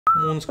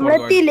3 squad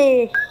എത്തിയില്ലേ?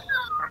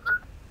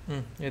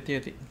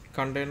 എത്തി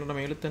കണ്ടെയ്നറിന്റെ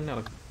മേളിൽ തന്നെ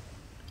ഇറങ്ങി.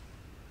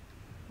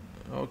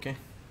 ഓക്കെ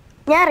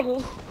ഞാൻ ഇറങ്ങി.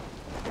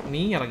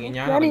 നീ ഇറങ്ങി,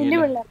 ഞാൻ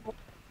ഇറങ്ങിയില്ല.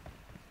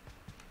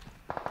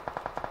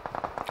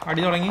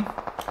 അടി തുടങ്ങി.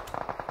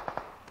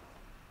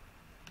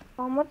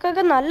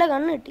 നമുക്കൊക്കെ നല്ല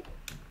കണ്ണ് കിട്ടി.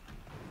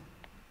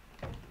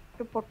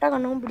 ഒരു പൊട്ട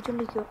കണ്ണും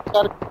പിടിച്ചോണ്ടിരിക്കുവോ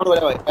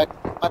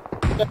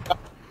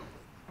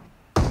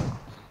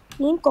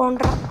നീ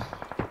കോൺട്ര.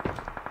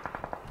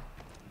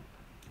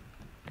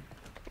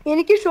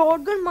 എനിക്ക്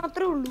ഷോട്ട് ഗൺ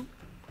മാത്രമേ ഉള്ളൂ.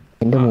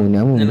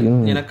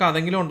 നിനക്ക്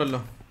അതെങ്കിലും ഉണ്ടല്ലോ.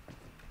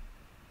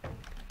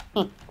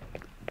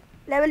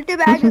 ലെവൽ 2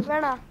 ബാഗ്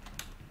വേണോ?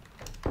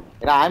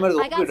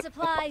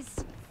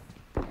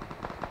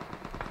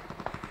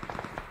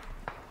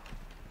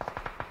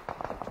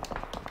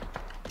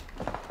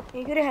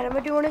 എനിക്കൊരു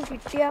ഹെൽമെറ്റ് കൂടെ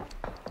കിട്ടിയ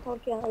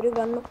ഓക്കെ. ഒരു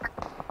ഗണ്ണും.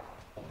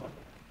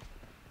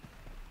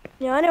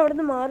 ഞാൻ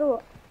അവിടുന്ന് മാറുവാ.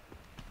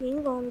 നീ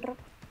കോൺട്ര.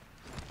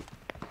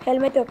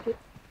 Helmet okay.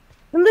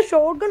 എന്ത്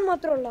ഷോട്ട് ഗൺ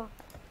മാത്രമല്ല.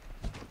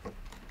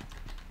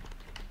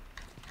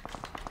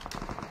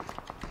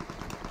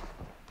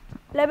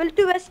 Level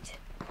 2 west.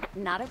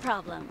 Not a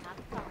problem.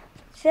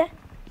 Sure.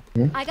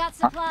 I got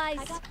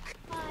supplies.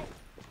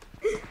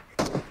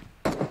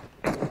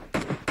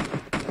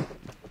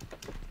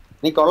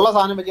 നീ കൊള്ള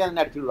സാധനം വെക്കാൻ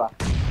എന്നെ അടിച്ചിടുവാ.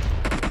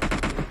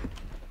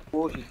 ഓ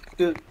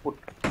ഹിറ്റ്.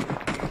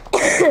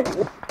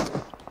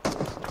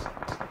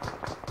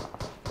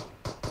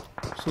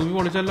 സൂവി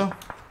പൊളിച്ചല്ലോ.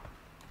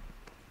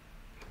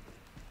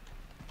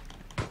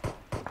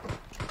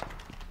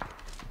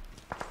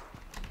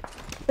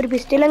 ഒരു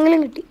പിസ്റ്റലെങ്കിലും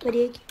കിട്ടി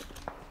മര്യാദയ്ക്ക്.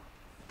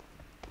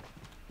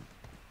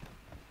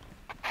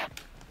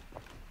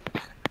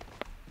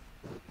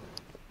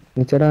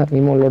 ചേട്ടാ ഈ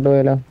മുകളിലോട്ട്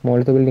പോയാലോ?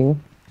 മുകളിലത്തെ ബിൽഡിങ്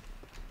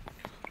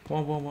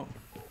പോവാം.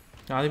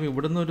 ആദ്യം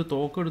ഇവിടുന്ന് ഒരു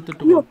തോക്ക്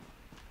എടുത്തിട്ട്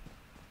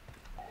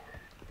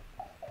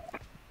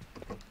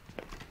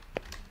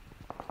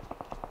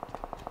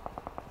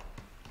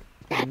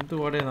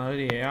എന്തുപാടെ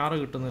ഒരു AR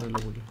കിട്ടുന്നില്ലല്ലോ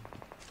പോലും.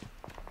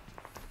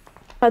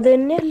 അത്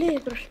തന്നെയല്ലേ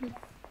പ്രശ്നം.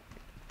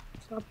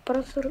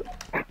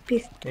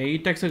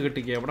 8x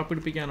കിട്ടിക്കുക എവിടെ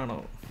പിടിപ്പിക്കാനാണോ?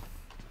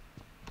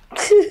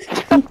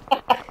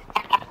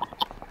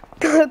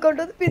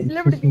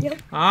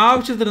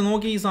 ആവശ്യത്തിന്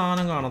നോക്കി ഈ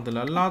സാധനം കാണത്തില്ല,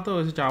 അല്ലാത്ത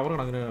ചവർ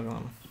കണക്കിന്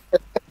കിടക്കുന്നതാണ്.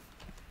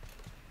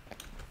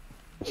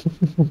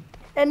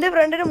 എന്റെ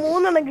ഫ്രണ്ടിന്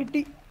 3 എണ്ണം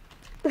കിട്ടി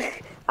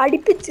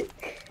അടിപ്പിച്ച്.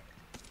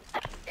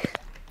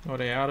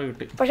 AR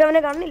കിട്ടി, പക്ഷെ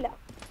അവനെ കണ്ണില്ല.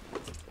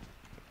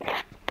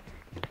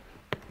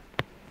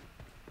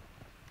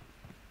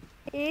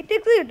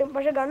 കിട്ടും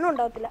പക്ഷെ ഗണ്ണും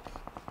ഉണ്ടാവത്തില്ല.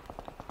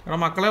 എടാ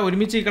മക്കളെ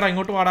ഒരുമിച്ച് ഇക്കടാ,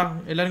 ഇങ്ങോട്ട് വാടാ,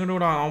 എല്ലാരും കൂടി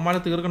വാടാ, അവന്മാരെ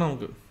തീർക്കണം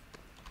നമുക്ക്.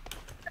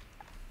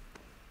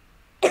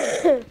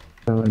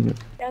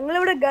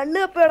 ഞങ്ങളിവിടെ ഗണ്ണ്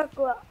കപ്പ്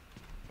കിടക്കുക.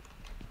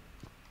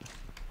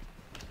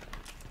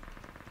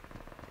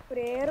 ഒരു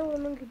എയറും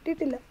ഒന്നും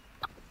കിട്ടിയിട്ടില്ല.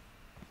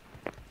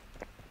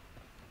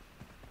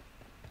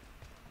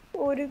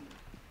 ഒരു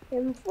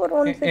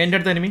എന്റെ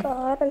അടുത്ത് എനിമി.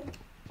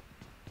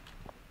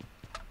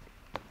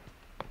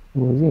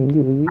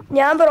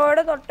 ഞാൻ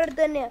ബ്രോയുടെ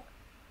തൊട്ടടുത്ത് തന്നെയാ.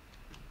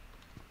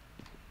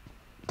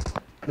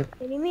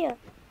 എനിമിയാ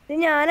ഇത്?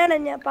 ഞാനാണ്,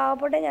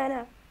 പാവപ്പെട്ട ഞാനാ.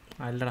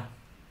 അല്ലടാ,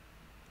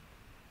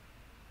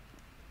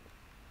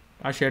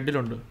 ആ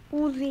ഷെഡിലുണ്ട്.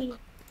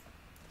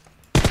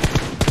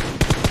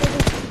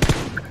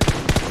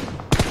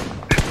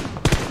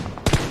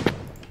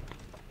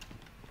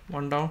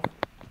 ഉണ്ടാവും.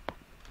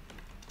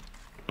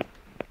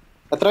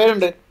 എത്ര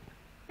പേരുണ്ട്?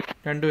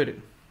 2 പേര്.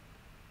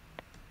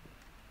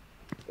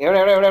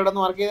 എവിടെ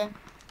മാർക്ക് ചെയ്തേ?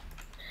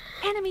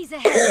 Enemies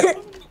ahead.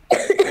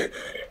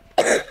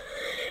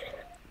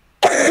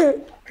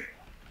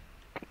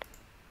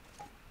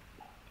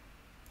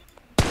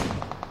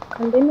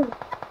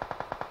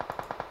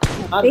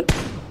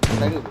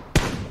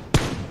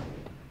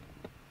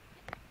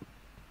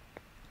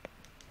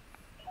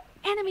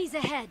 Enemies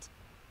ahead.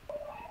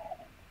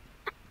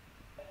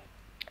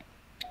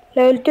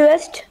 Level 2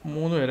 west.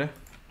 3 പേര്.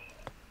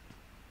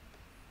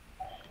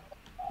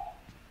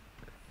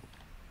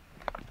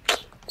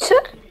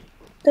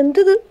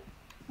 എന്തത്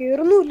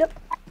കേറുന്നില്ല.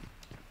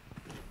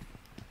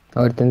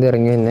 അവിടുത്തെ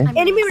ഇറങ്ങി തന്നെ.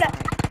 എനിമി ഇവിടെ.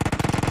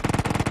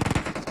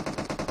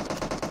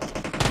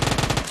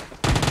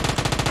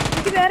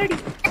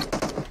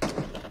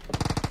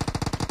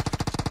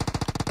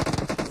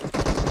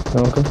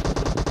 നോക്ക്.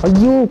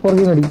 അയ്യോ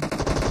പുറകെ നടി.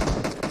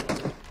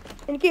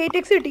 എനിക്ക്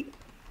 8x കിട്ടി.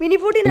 മിനി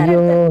 14 അയ്യോ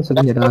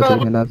സുഖം.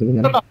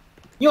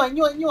 ഈ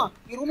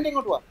റൂമിന്റെ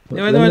ഇങ്ങോട്ട് വാ.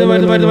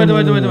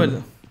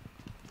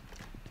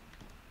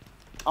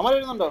 അമര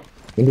വരുന്നുണ്ടോ?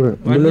 എനിക്ക്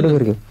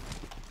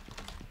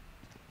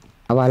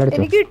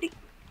കിട്ടി.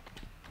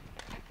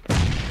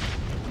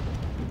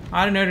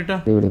 ആരും നേരിട്ടോ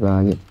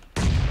ഭാഗ്യം.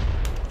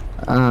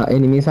 ആ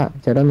എനിമീസാ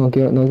ചേട്ടാ.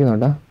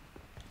 നോട്ടാ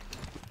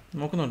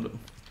നോക്കുന്നുണ്ട്.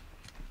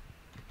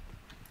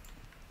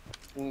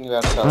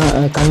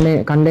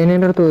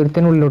 കണ്ടെയ്നറിന്റെ അടുത്ത്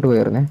ഒരുത്തനുള്ളിലോട്ട്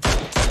പോയിരുന്നേ.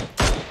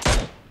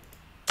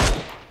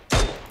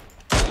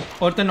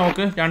 ഒരുത്തൻ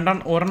നോക്ക്,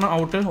 ഒരെണ്ണം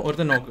ഔട്ട്,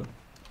 ഒരുത്തൻ നോക്ക്.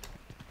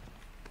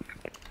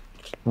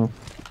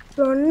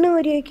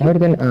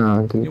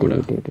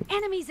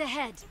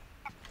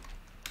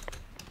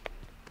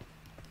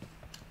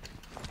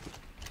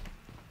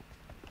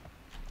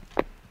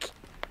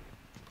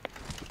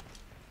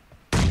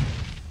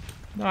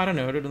 ആരാണ്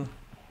എവിടെ ഇടുന്നു?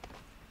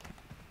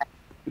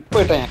 ഇപ്പൊ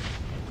ഇട്ടാ ഞാൻ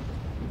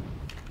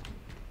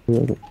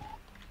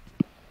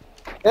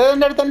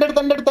എന്റെ അടുത്ത്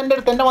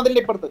എന്റെ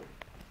മതിലിന്റെ ഇപ്പുറത്ത്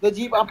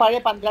ജീപ്പ് ആ പഴയ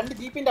 2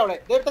 ജീപ്പിന്റെ അവിടെ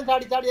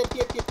ചാടി ചാടി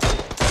എത്തി.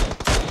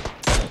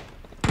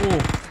 ഓ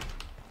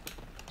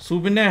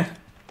സുബിനെ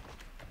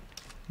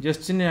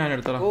ജസ്റ്റിനെ ഞാൻ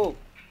എടുത്തടാ. ഓ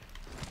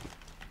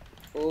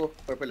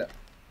കുഴപ്പമില്ല.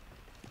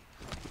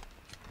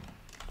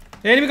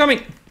 Enemy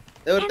coming.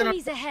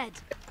 Enemies ahead.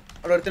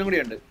 അവിടെ ഒരുത്തനും കൂടി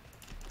ഉണ്ട്.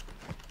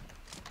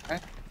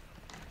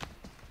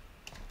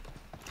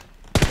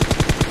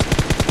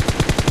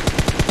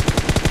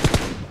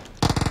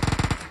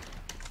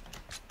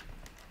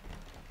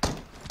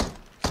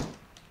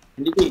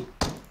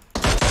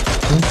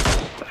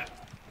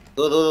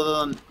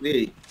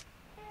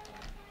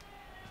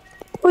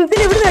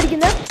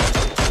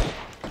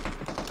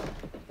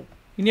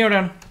 ഇനി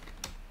എവിടെയാണ്?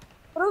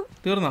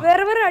 തീർന്നോ?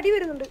 വേറെ അടി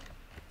വരുന്നുണ്ട്.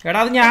 എടാ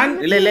അത്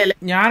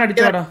ഞാൻ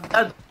അടിച്ചോടാ.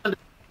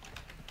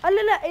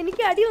 അല്ലല്ല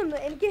എനിക്ക് അടി വന്നു.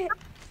 എനിക്ക്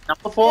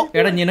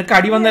എടാ നിനക്ക്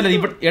അടി വന്നല്ലേ?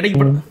 എടാ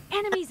ഇവിടെ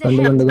Enemies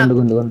കണ്ടു ahead. കണ്ടു കണ്ടു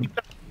കണ്ടു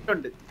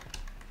കണ്ടു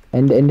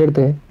എന്റെ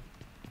അടുത്ത്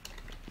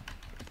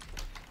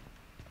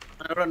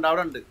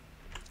അവിടെ ഉണ്ട്.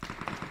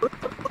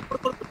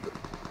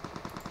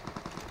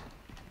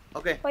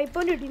 ഓക്കേ 5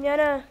 പോയിന്റ് കിട്ടി.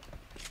 ഞാനാ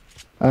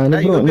എന്റെ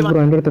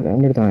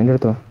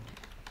അടുത്തോ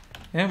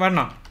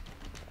വരണോ?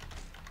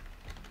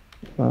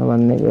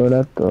 വന്ന് ഇവിടെ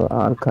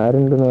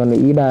ആൾക്കാരുണ്ടെന്ന് പറഞ്ഞു.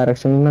 ഈ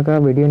ഡയറക്ഷനിന്നൊക്കെ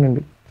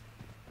വെടിയുന്നുണ്ട്.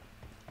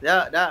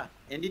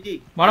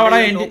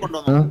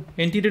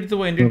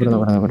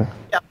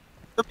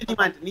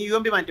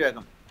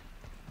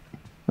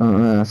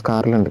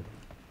 സ്കാറിലുണ്ട്.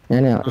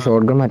 ഞാൻ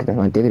ഷോട്ട് ഗൺ മാറ്റട്ടെ.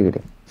 മറ്റേത്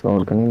കിട്ടി.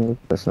 ഷോട്ട് ഗൺ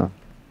പ്രശ്നമാണ്.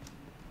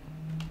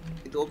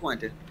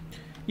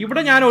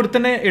 ഇവിടെ ഞാൻ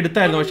ഒരുത്തന്നെ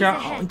എടുത്തായിരുന്നു, പക്ഷെ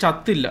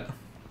ചത്തില്ല,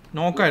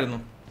 നോക്കായിരുന്നു.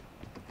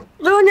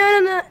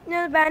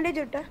 ഞാൻ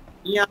ബാൻഡേജ് ഇട്ടേ.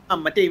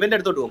 മറ്റേ ഇവന്റെ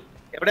അടുത്തോട്ട് പോകും.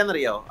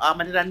 എവിടെയാണെന്നറിയോ? ആ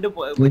മറ്റേ 2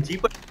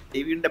 ജീപ്പ്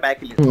ടിവിയുടെ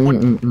ബാക്കിൽ.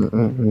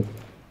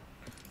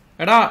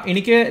 എടാ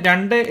എനിക്ക്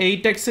 2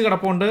 8x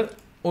കിടപ്പുണ്ട്,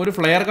 ഒരു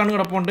ഫ്ലെയർ ഗൺ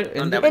കിടപ്പുണ്ട്.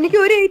 എനിക്ക്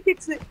ഒരു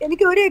 8x.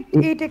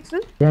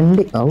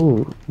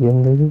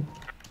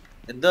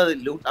 എന്തോ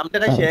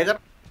ശേഖർ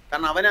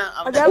കാരണം അവനാ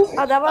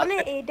അതാ പറഞ്ഞ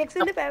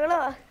 8xന്റെ പേകളാ.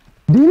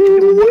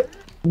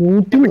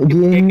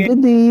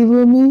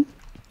 ദൈവമേ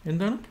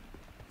എന്താണ്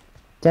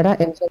ചേട്ടാ?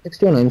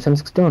 M760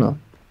 ആണോ?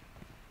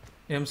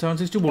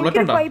 M762 ബുള്ളറ്റ്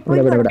ഉണ്ടോ?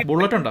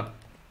 ബുള്ളറ്റ് ഉണ്ടോ?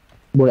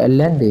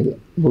 എല്ലാം ഉണ്ട്.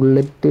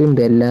 ബുള്ളറ്റ് ഉണ്ട്,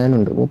 എല്ലാം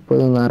ഉണ്ട്.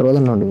 30-60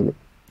 എണ്ണം ഉണ്ട് ഇതില്.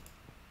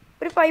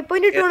 ഒരു 5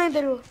 പോയിന്റ് ഇട്ടുവാണെങ്കിൽ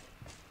തരുമോ?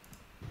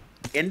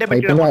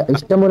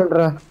 ഇഷ്ടം പോലെ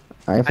ഉണ്ടോ?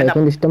 5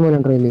 പോയിന്റ് ഇഷ്ടം പോലെ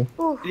ഉണ്ടോ ഇതില്?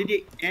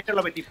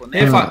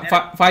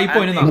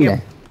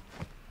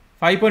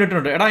 5 പോയിന്റ്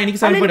ഇട്ടുണ്ട്. എടാ എനിക്ക്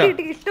 7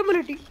 പോയിന്റ് ഇഷ്ടം പോലെ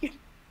കിട്ടി.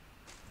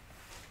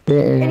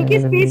 എനിക്ക്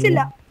സ്പേസ് ഇല്ല,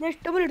 ഞാൻ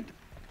ഇഷ്ടം പോലെ എടുത്തു.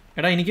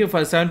 എടാ എനിക്ക്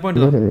 7 പോയിന്റ്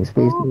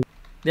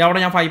അവിടെ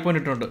ഞാൻ 5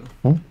 പോയിന്റ് ഇട്ടുണ്ട്.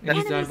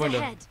 Enemies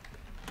ahead.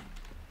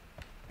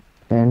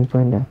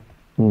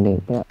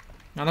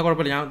 എന്നാ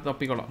കുഴപ്പമില്ല, ഞാൻ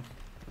തപ്പിക്കോളാം.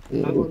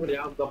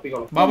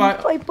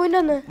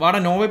 വാടാ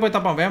നോവേ പോയി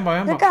തപ്പാം. വേഗം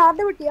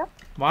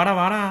വാടാ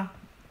വാടാ.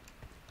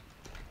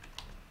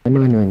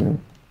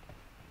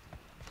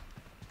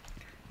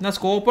 എന്നാ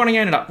സ്കോപ്പ് വേണമെങ്കിൽ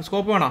ഞാൻ ഇടാം.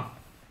 സ്കോപ്പ് വേണോ?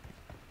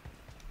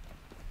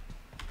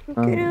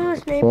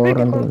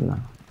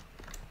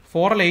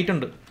 4-8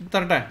 ഉണ്ട്,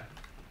 തരട്ടെ?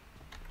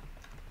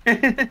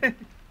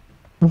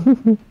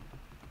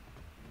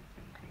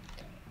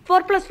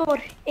 4+4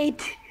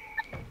 8.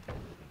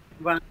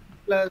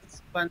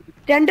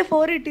 2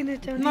 4 കിട്ടിന്ന്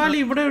വെച്ചാ എന്നാലും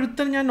ഇവിടെ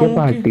ഒരുത്തൻ ഞാൻ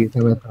നോക്കി.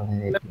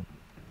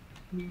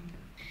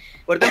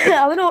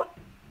 അവൻ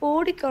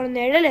ഓടിക്കാണുന്ന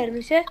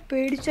നിഴലായിരുന്നു, പക്ഷെ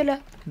പേടിച്ചല്ല.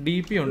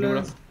 DP ഉണ്ട്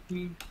ഇവിടെ.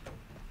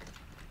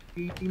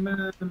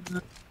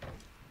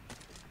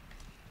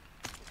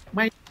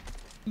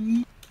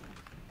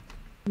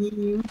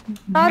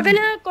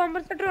 ആർക്കെല്ലാം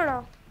കോമ്പൻസേറ്റർ വേണോ?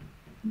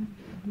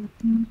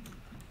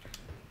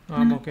 ആ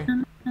ഓക്കെ.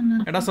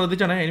 എടാ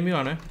ശ്രദ്ധിച്ചാണേ, എനിമി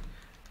ആണ്.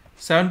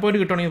 7 പോയിന്റ്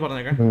കിട്ടണമെങ്കിൽ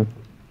പറഞ്ഞേക്കെ.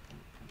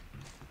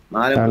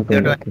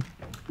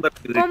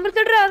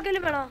 കോമ്പൻസേറ്റർ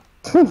ആർക്കെല്ലാം വേണോ?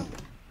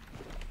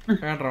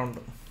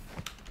 റൗണ്ട്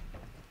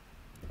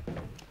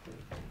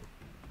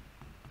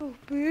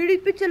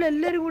പേടിപ്പിച്ചല്ല,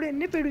 എല്ലാരും കൂടി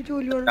എന്നെ പേടിച്ചു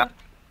കൊല്ലുവാണ്.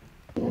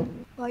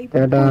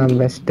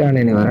 ബെസ്റ്റ് ആണ്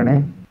ഇനി പറയണേ.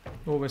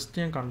 ഓ വെസ്റ്റ്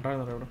ഞാൻ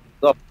കണ്ടായിരുന്നു ഇവിടെ.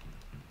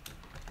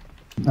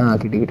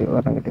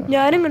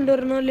 ഞാനും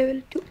കണ്ടുവരണോ ലെവൽ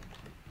 2.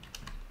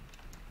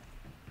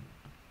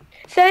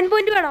 7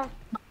 പോയിന്റ് വേണോ?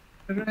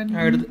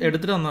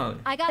 എടുത്തിട്ട് തന്നാ മതി.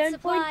 I got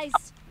supplies.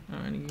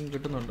 എനിക്ക്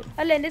കിട്ടുന്നുണ്ട്.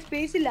 അല്ല എന്റെ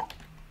സ്പേസ് ഇല്ല.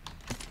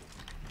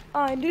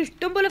 എന്റെ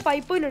ഇഷ്ടം പോലെ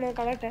 5 പോയിന്റ് ഉണ്ട്,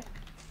 കളട്ടെ.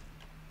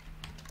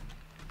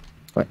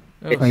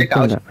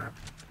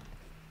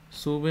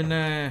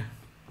 സുബിനെ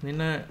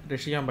നിന്നെ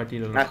രക്ഷിക്കാൻ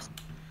പറ്റിയില്ലല്ലോ.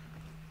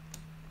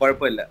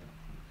 കുഴപ്പമില്ല.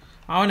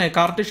 അവനെ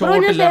കറക്റ്റ്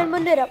ഷോട്ട് ഇല്ല.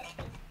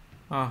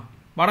 ആ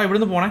വാടാ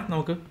ഇവിടുന്ന് പോണേ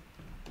നമുക്ക്.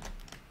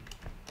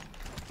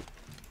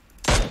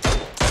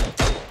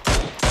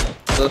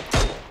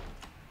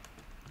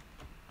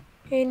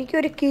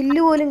 എനിക്കൊരു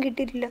കില്ല് പോലും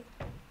കിട്ടിയിട്ടില്ല.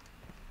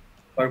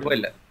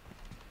 കുഴപ്പമില്ല.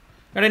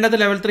 എടാ ഇതിനകത്ത്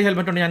ലെവൽ 3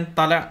 ഹെൽമെറ്റ് ഉണ്ട്, ഞാൻ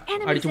തല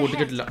അടിച്ചു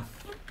പൊട്ടിച്ചിട്ടില്ല.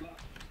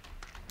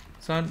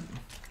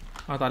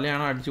 ആ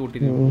തലയാണ് അടിച്ചു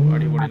പൊട്ടിയത്.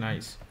 അടിപൊളി,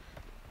 നൈസ്.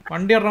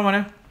 വണ്ടി ഇടണം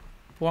മോനെ,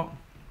 പോവാം.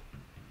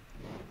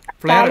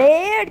 ഫ്ലെയർ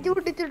അടിച്ചു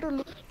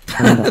പൊട്ടിച്ചിട്ടുള്ളൂ.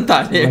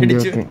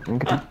 തലയടിച്ചു.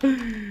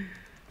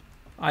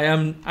 I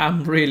am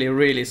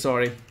really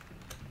sorry.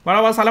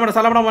 സ്ഥലം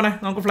വിടാം മോനെ,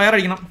 നമുക്ക് ഫ്ലെയർ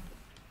അടിക്കണം.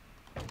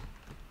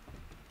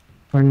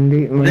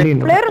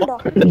 ഫ്ലെയർ ഉണ്ടോ?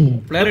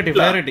 ഫ്ലെയർ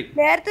കിട്ടി.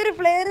 നേരത്തെ ഒരു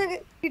ഫ്ലെയർ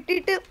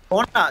കിട്ടിയിട്ട്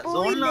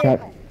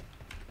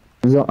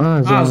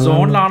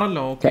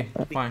സോണിലാണല്ലോ. Okay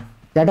fine.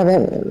 ചേട്ടാ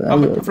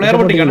ഫ്ലെയർ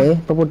പൊട്ടിക്കണേ.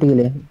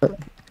 പൊട്ടിക്കില്ലേ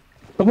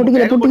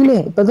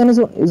ഇപ്പൊ തന്നെ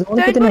സോണിൽ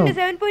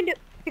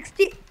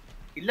 7.60.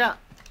 ഇല്ല,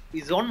 ഈ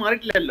സോൺ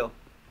മാറിയിട്ടില്ലല്ലോ.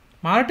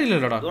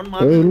 മാറിട്ടില്ലല്ലോടാ.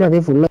 ഇല്ല അതേ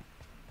ഫുള്ള്.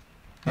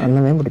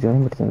 വേഗം പിടിച്ചോ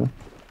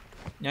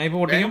ഞാൻ ഇപ്പൊ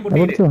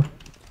പൊട്ടിക്കും.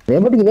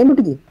 വേഗം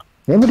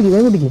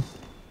പൊട്ടിക്ക്.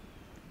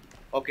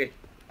 ഓക്കെ,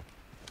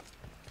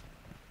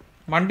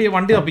 വണ്ടി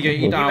തപ്പിക്കോ.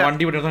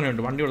 വണ്ടി ഇവിടെ തന്നെ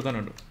ഉണ്ട്.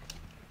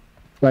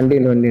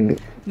 വണ്ടിയുണ്ട്.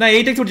 എന്നാ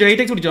 8x പിടിച്ചോ.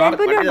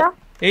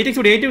 8x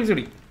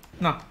പിടി.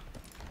 എന്നാ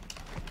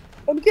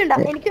എനിക്കുണ്ടാ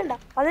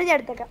അത് ഞാൻ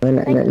എടുത്തേക്കാം.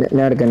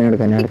 ഞാൻ എടുക്കാം.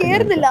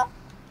 കേറുന്നില്ല.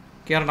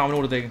 കേറണ്ട, അവന്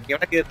കൊടുത്തേക്ക്.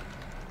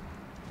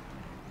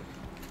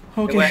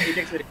 ഓക്കെ,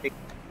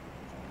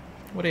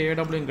 ഒരു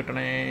AW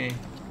കിട്ടണേ.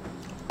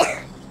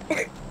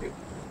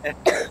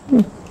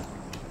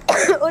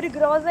 ഒരു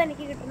ഗ്രോസ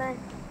എനിക്ക് കിട്ടണേ.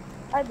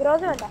 ആ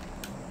ഗ്രോസ വേണ്ട,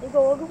 എനിക്ക്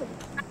ഓഗ് മതി.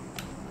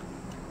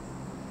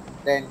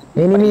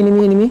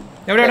 എനിമി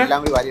എവിടെ?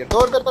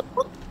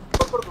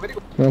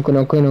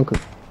 നോക്ക്.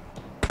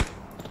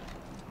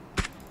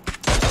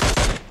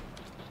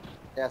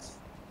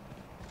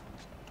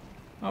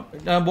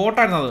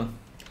 ബോട്ടായിരുന്നത്.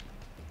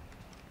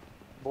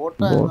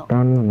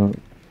 ബോട്ടാണെന്ന്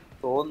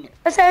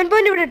 7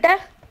 പോയിന്റ് ഇവിടെ ഇട്ടേ.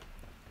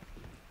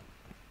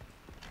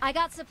 I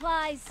got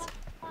supplies.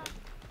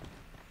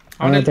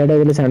 ചേട്ടാ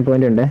ഇതില് 7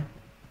 പോയിന്റ് ഉണ്ട്.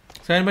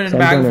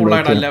 ബാഗ് ഫുൾ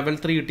ആയിട്ടാ. ലെവൽ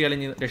 3 കിട്ടിയാലേ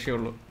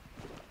രക്ഷയുള്ളൂ.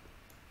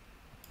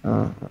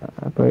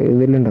 അപ്പൊ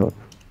ഇതിലുണ്ടാവും.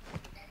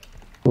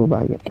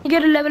 ഭാഗ്യം.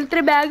 എനിക്കൊരു ലെവൽ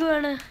 3 ബാഗ്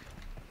വേണം.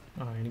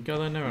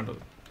 എനിക്കത് തന്നെ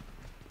വേണ്ടത്.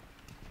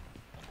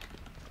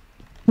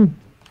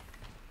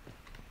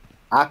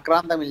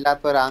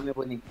 ആക്രാന്തമില്ലാത്തൊരാമി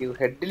പോയി നിൽക്കൂ.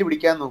 ഹെഡിൽ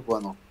പിടിക്കാൻ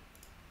നോക്കുവാന്നോ?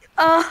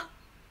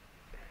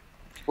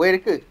 പോയി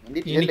എടുക്ക്.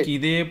 എനിക്ക്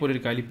ഇതേപോലെ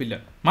ഒരു കലിപ്പില്ല.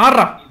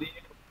 മാറാ.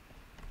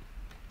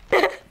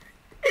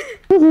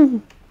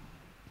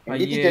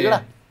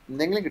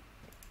 എന്തെങ്കിലും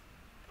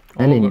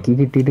അല്ല എനിക്ക്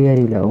കിട്ടിയിട്ട്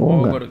കാര്യമില്ല.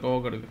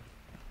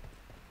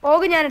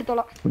 ഓഗ് ഞാൻ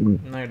എടുത്തോളാം.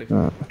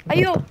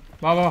 അയ്യോ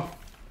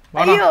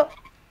അയ്യോ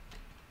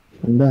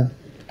എന്താ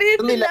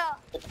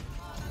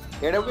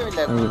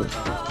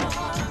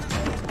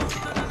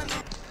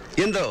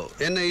എന്തോ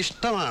എന്നെ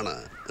ഇഷ്ടമാണ്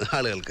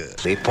ആളുകൾക്ക്.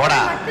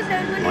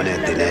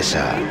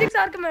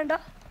 ആർക്കും വേണ്ട.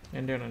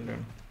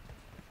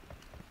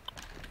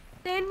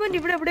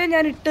 ഇവിടെ എവിടെയോ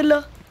ഞാൻ ഇട്ടല്ലോ.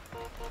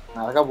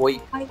 പോയി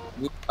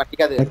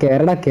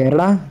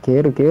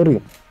കേറ്.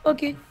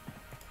 ഓക്കെ,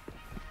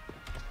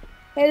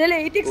 ഏതായാലും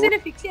 8x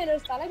ഫിക്സ് ചെയ്യാൻ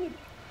ഒരു സ്ഥലം കിട്ടി.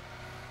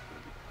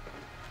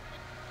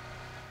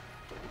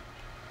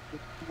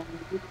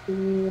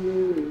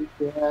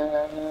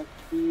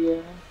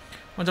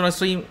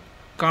 സ്ട്രീം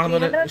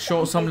കാണുന്നവരെ show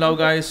some love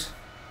guys.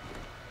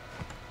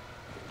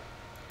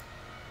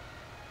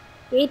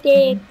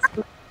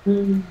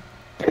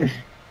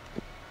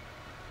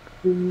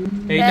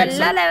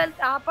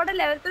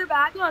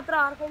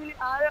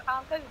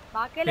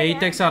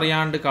 Level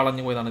അറിയാണ്ട്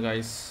കളഞ്ഞു പോയതാണ്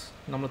ഗൈസ്.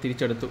 നമ്മൾ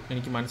തിരിച്ചെടുത്തു.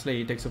 എനിക്ക് മനസ്സിലായി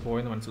 8x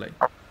പോയെന്ന് മനസ്സിലായി.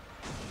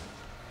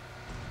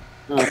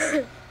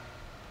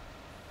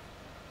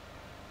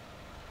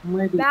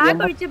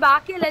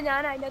 ബാക്കിയല്ല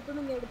ഞാൻ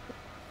അതിനകത്തുനിന്ന് എടുത്തു.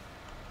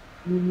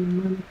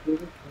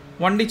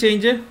 വണ്ടി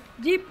ചേഞ്ച്.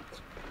 ജീപ്പ്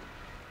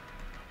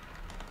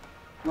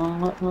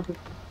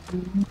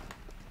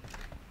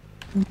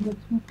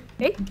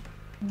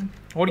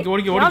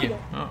ഓടിക്കോ.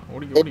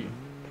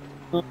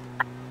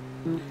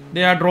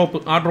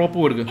 ആ ഡ്രോപ്പ്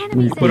കൊടുക്ക്.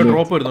 ഒരു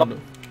ഡ്രോപ്പ് വരുന്നുണ്ട്.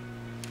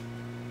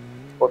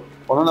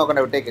 ഒന്നും നോക്കണ്ട,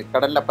 വിട്ടേക്ക്.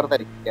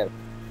 കടലിനപ്പുറത്തായിരിക്കും.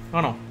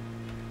 ആണോ?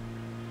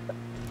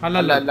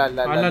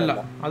 അല്ലല്ല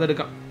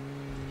അതെടുക്കാം.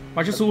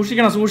 പക്ഷെ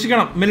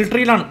സൂക്ഷിക്കണം.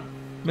 മിലിറ്ററിയിലാണ്.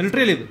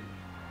 മിലിറ്ററിയല്ലേ ഇത്?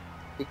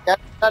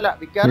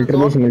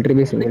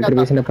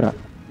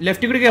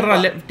 ലെഫ്റ്റ്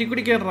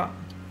കൂടി കേറാ.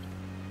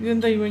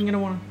 ഇതെന്താ ഇങ്ങനെ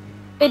പോണ?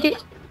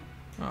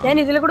 ഞാൻ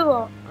ഇതിലെ കൂടെ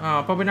പോവാം.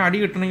 അപ്പൊ പിന്നെ അടി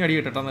കിട്ടണമെങ്കിൽ അടി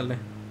കിട്ടട്ടെന്നല്ലേ?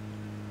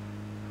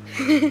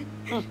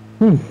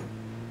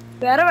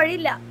 വേറെ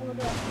വഴിയില്ല.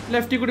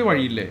 ലെഫ്റ്റിൽ കൂടി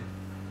വഴിയില്ലേ?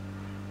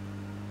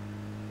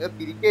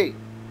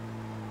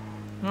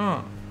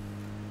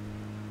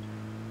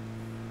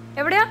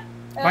 എവിടെയാ?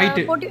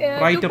 റൈറ്റ്.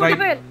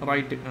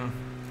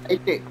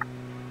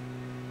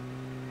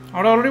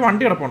 അവിടെ ഓൾറെഡി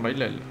വണ്ടി കിടപ്പുണ്ടോ?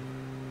 ഇല്ല.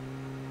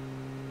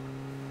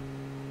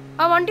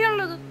 ആ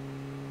വണ്ടിയാണുള്ളത്.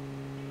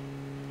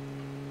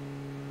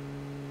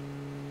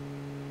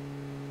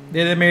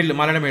 മേളില്,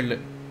 മലയുടെ മേളില്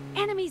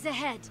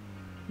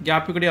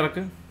ഗ്യാപ്പിൽ കൂടി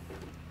ഇറക്ക്.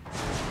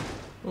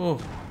 ഓ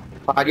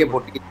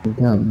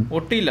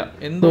പൊട്ടിയില്ല.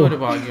 എന്തോ ഒരു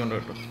ഭാഗ്യമുണ്ട്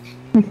കേട്ടോ.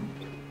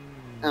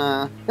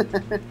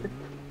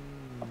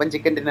 അപ്പം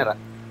ചിക്കൻ ഡിന്നറാ.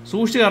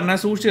 സൂക്ഷിച്ച്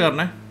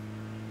കയറണേ.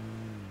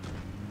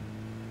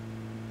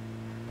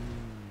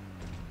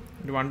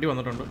 ഒരു വണ്ടി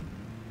വന്നിട്ടുണ്ട്.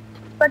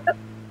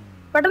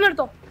 പെട്ടെന്ന്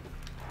എടുത്തോ.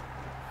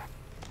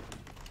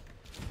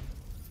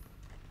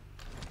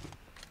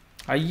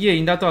 അയ്യേ,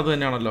 ഇതിൻ്റെ അകത്തും അത്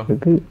തന്നെയാണല്ലോ.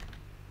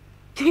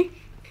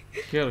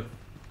 കേറ്.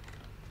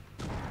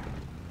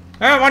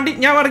 വണ്ടി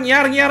ഞാൻ ഇറങ്ങി.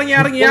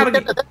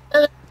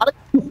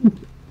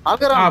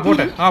 ആ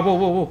പോട്ടെ. ആ പോ.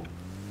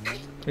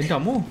 എന്റെ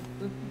അമ്മോ.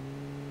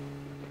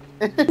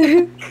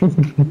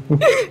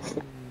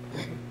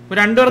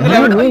 രണ്ടുപേർക്ക്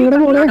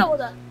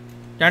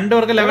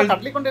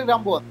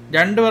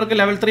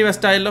ലെവൽ 3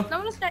 വെസ്റ്റ് ആയല്ലോ.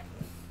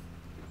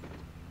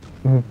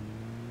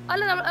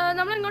 അല്ല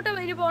നമ്മൾ ഇങ്ങോട്ട്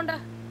വരി പോണ്ട.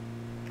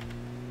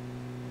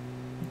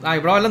 ആ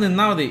ഇവിടെ വല്ല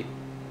നിന്നാ മതി.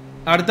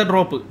 അടുത്ത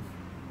ഡ്രോപ്പ്.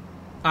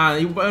 ആ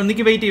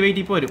എനിക്ക്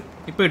വെയിറ്റ് ഇപ്പൊ വരും.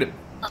 ഇപ്പൊ ഇടും.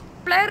 ആ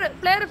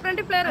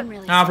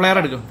ഫ്ലെയർ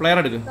എടുക്കും.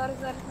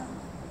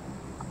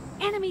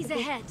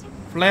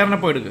 ഫ്ലെയറിനെ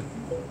പോയി എടുക്കും.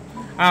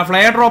 ആ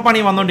ഫ്ലെയർ ഡ്രോപ്പാണ്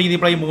ഈ വന്നോണ്ടിരിക്കുന്നത്.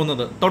 ഇപ്പഴാ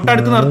പോകുന്നത്.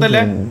 തൊട്ടടുത്ത്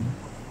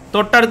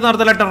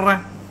നിർത്തല്ലേ ടെററെ.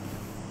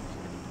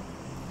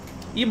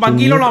 ഈ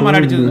ബഗ്ഗിയിലുള്ള അമ്മ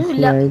അടിച്ചത്.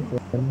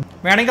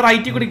 വേണമെങ്കിൽ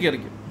റൈറ്റിൽ കൂടി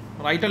കയറിക്കും.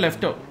 റൈറ്റോ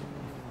ലെഫ്റ്റോ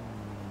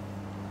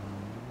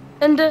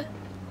എന്ത്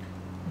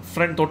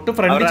തൊട്ട്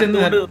ഫ്രണ്ടിൽ ചെന്ന്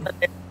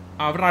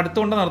അവരുടെ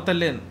അടുത്തുകൊണ്ട്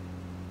നിർത്തല്ലേ.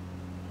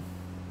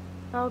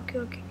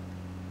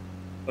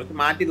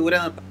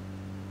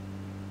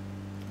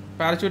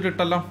 പാരച്യൂട്ട്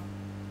ഇട്ടല്ലോ.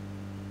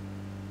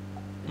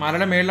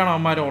 മലയുടെ മേളിലാണ്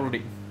അവന്മാര്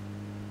ഓൾറെഡി.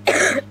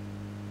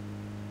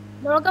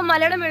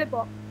 മലയുടെ മേളിൽ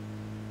പോ.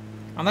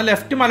 എന്നാ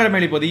ലെഫ്റ്റ് മലയുടെ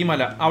മേളിൽ പോയി. ഈ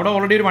മല അവിടെ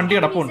ഓൾറെഡി ഒരു വണ്ടി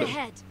കിടപ്പുണ്ട്.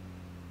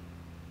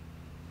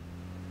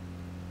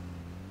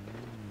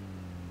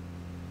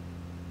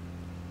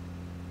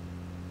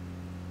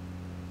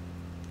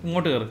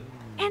 ഇങ്ങോട്ട് കയറി.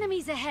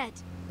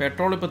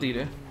 പെട്രോൾ ഇപ്പൊ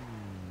തീരെ.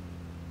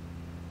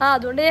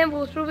 അതുകൊണ്ട് ഞാൻ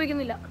ബൂസ്റ്റർ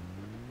ഉപയോഗിക്കുന്നില്ല.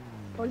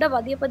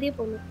 പതിയെ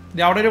പോകുന്നു.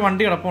 അവിടെ ഒരു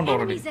വണ്ടി കിടപ്പുണ്ട്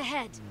ഓൾറെഡി.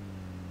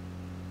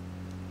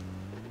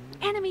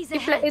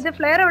 ഇത്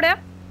ഫ്ലെയർ എവിടെയാ?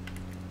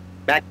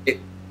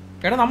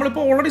 എടാ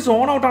നമ്മളിപ്പോ ഓൾറെഡി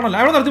സോൺ ഔട്ട് ആണല്ലോ.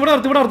 ഇവിടെ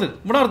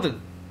നിർത്ത്.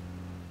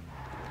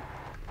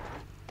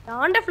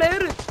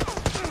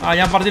 ആ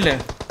ഞാൻ പറഞ്ഞില്ലേ.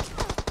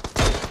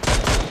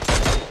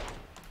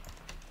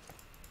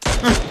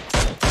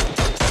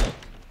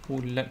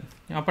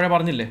 ഞാൻ അപ്പഴേ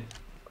പറഞ്ഞില്ലേ.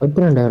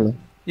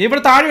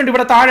 ഇവിടെ താഴെയുണ്ട്.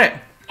 ഇവിടെ താഴെ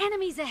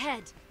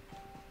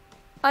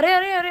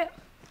അറിയാം.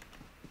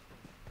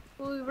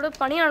 ഇവിടെ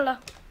പണിയാണല്ലോ.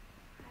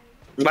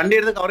 വണ്ടി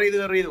എടുത്ത് കവർ ചെയ്ത്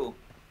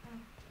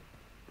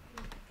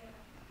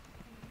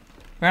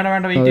വേണ്ട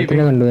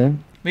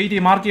വെയിറ്റ്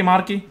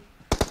മാർക്ക്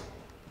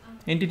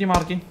എൻറ്റിറ്റി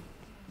മാർക്ക്.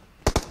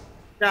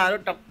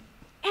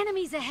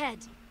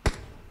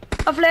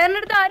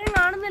 ഫ്ലെയറിനടുത്ത് ആരും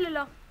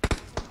കാണുന്നില്ലല്ലോ.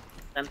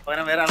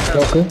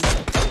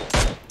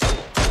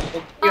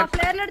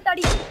 ഫ്ലെയറിനടുത്ത്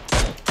അടി.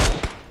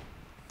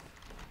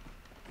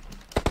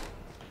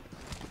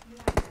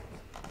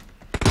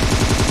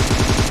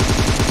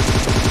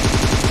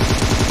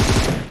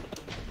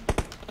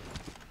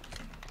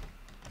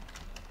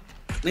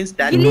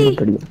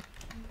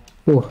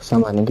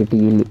 സമാനം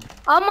കിട്ടിയില്ല.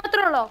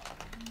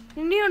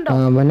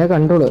 അവനെ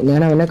കണ്ടുള്ളൂ.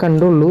 ഞാൻ അവനെ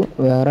കണ്ടുള്ളൂ.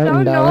 വേറെ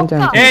ഉണ്ടാവാൻ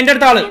ചാൻസ്. എന്റെ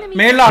അടുത്ത ആള്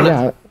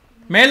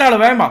മേലാള്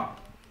വേമ്പ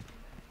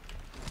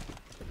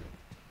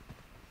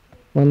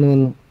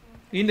വന്നു.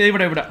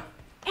 ഇവിടെ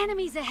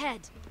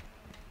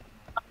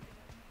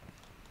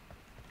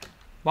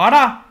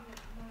വാടാ.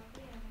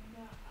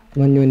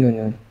 വന്നു.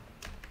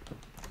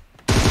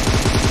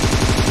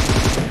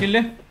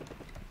 ഇല്ലേ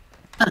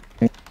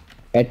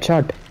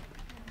ഹെഡ്ഷോട്ട്.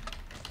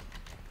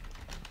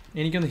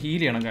 എനിക്കൊന്ന് ഹീൽ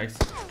ചെയ്യണം ഗൈസ്.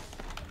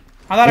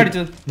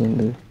 അതാരടിച്ചത്?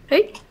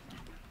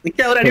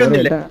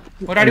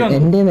 ഒരടി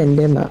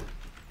വന്നു.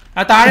 ആ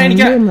താഴെ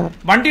എനിക്ക്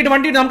വണ്ടി ഇട്ട്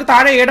നമുക്ക്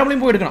താഴെ AW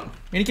പോയി എടുക്കണം.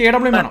 എനിക്ക്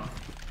AW വേണം.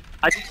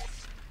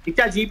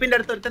 ജീപ്പിന്റെ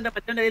അടുത്ത്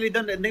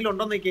എന്തെങ്കിലും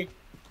ഉണ്ടോ നോക്കി.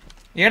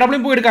 AW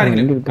പോയി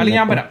എടുക്കാനെങ്കിലും. അല്ലെങ്കിൽ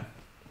ഞാൻ വരാം.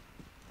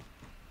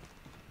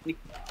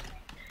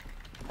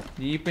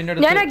 ജീപ്പിന്റെ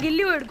അടുത്ത്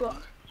ഗില്ലി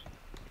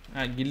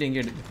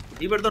എങ്കിൽ എടുക്കും.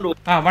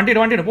 ആ വണ്ടി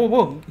ഇട്ട് പോ.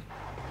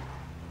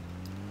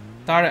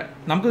 താഴെ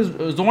നമുക്ക്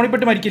സോണിൽ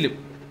പെട്ട് മരിക്കലും.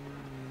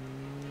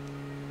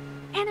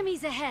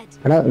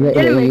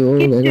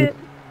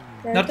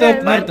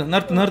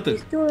 നിർത്ത്.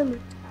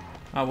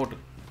 ആ പോട്ട്.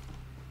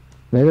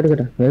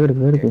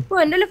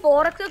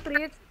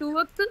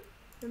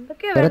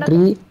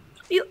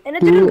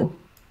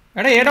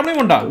 എടാ AW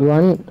ഉണ്ടോ?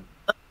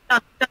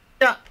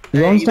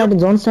 Zone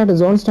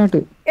start.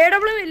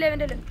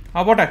 ആ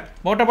പോട്ടെ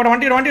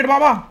വണ്ടി ഇട്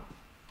ബാബാ.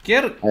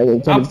 കേറ്.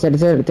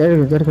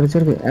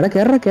 എടാ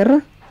കേറ.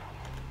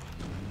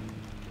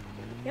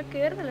 ഞാൻ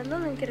കേറുന്നില്ല.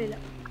 എന്താന്ന് എനിക്കറിയില്ല.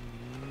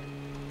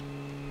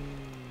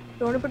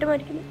 തോണിപ്പെട്ട്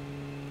മരിക്കുന്നു.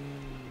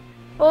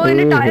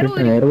 ടയർ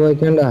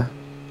പോയിക്കണ്ട.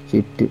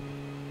 ഷിറ്റ്.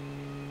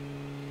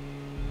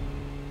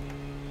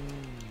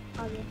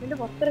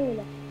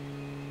 പുറത്തിറങ്ങില്ല.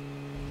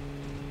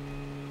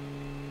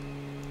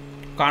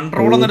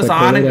 കൺട്രോൾ എന്നൊരു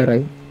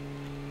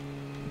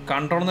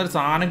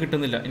സാധനം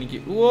കിട്ടുന്നില്ല എനിക്ക്.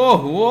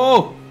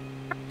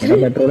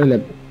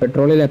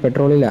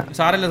 പെട്രോളില്ല.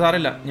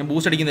 സാരല്ല ഞാൻ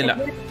boost അടിക്കുന്നില്ല.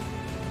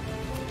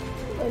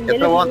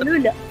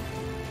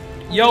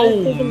 Yo,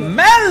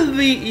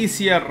 Melvi is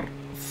here.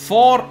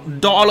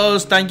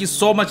 $4. Thank you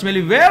so much,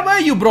 Melvi. Where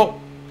were you, bro?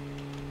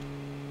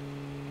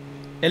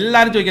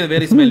 എല്ലാരും ചോദിക്കുന്നത്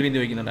വേറെ Melvin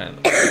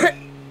ചോദിക്കുന്നുണ്ടായിരുന്നു.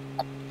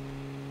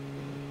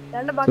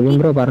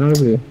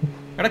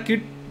 എടാ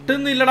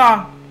കിട്ടുന്നില്ലടാ.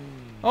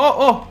 ഓ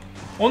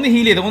ഒന്ന്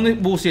ഹീൽ ചെയ്തേ. ഒന്ന്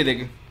ബൂസ്റ്റ്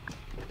ചെയ്തേക്ക്.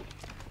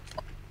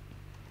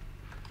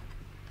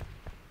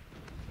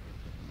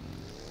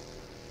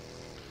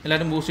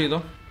 എല്ലാരും ബൂസ്റ്റ് ചെയ്തോ.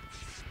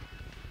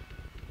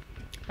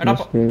 എടാ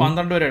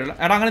 12 വരെ ഉള്ള.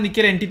 എടാ അങ്ങനെ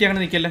നിക്കല്ലേ, NTT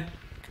അങ്ങനെ നിക്കല്ലേ,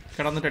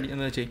 കിടന്നിട്ട് അടി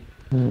എന്താ ചെയ്യും.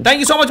 Thank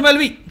you so much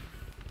Melvy.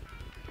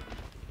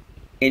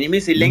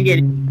 Enemies ഇല്ലെങ്കിൽ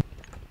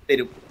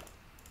തരും.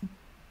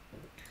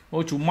 ഓ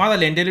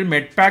ചുമ്മാതല്ല, എൻ്റെ ഒരു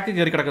മെഡ് പാക്ക്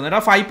കയറി കിടക്കുന്നത്. എടാ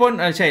 7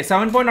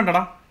 പോയിന്റ്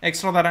ഉണ്ടടാ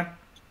എക്സ്ട്രാ തരാൻ.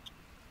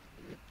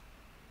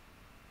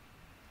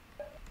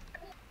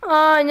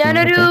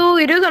 ഞാനൊരു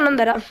 20 എണ്ണം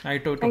തരാം.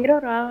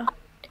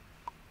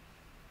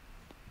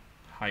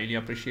 Highly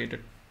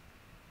appreciated.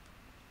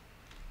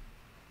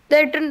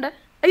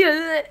 അയ്യോ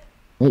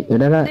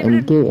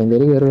എനിക്ക്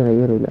എന്തേലും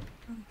കയറില്ല.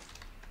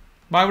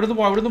 ഇവിടുന്ന്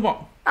പോ.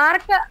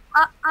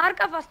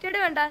 ആർക്കാ ഫസ്റ്റ് എയ്ഡ്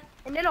വേണ്ട?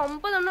 എന്റെ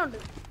 9 എണ്ണം ഉണ്ട്.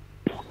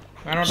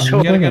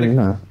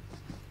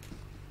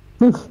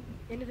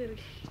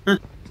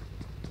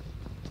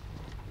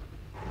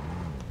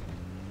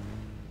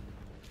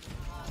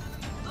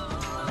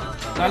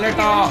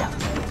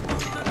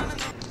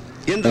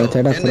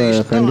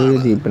 ഫ്രണ്ടില്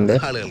ജീപ്പുണ്ട്.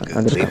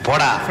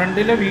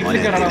 ഫ്രണ്ടിലെ വീട്ടിൽ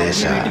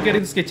കയറി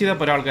സ്കെച്ച് ചെയ്താ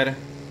പോരാ ആൾക്കാരെ.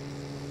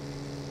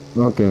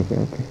 ഓക്കെ.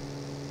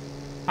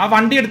 ആ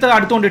വണ്ടി എടുത്ത്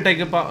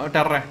അടുത്തോണ്ടിട്ടേക്ക്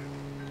ടെററെ.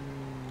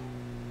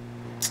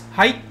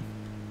 ഹൈ.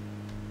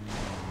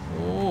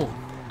 ഓ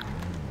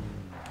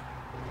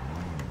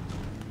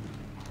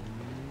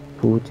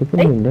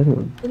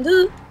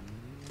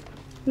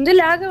എന്ത്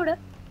ലാഗ് ഇവിടെ?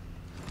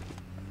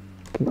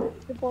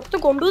 പുറത്ത്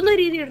കൊണ്ടുവന്ന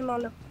രീതി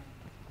ഇടണല്ലോ.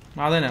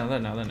 അതന്നെ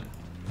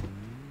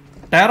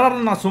ടെറർ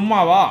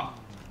സുമ്മാവാ.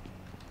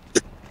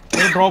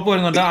 ഡ്രോപ്പ്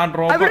വരുന്നുണ്ട്. ആ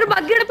ഡ്രോപ്പ്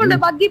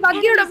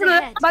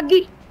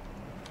ബഗ്ഗി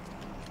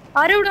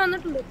ആരോ ഇവിടെ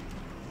വന്നിട്ടുണ്ട്.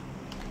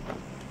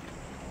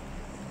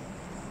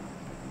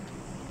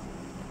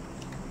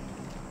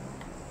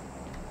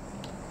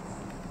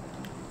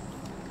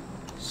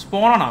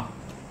 സ്പോണാണോ?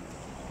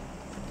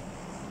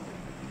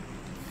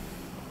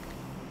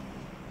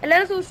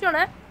 എല്ലാരും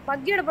സൂക്ഷിച്ചോണേ.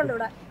 ബഗ്ഗി കിടപ്പുണ്ട്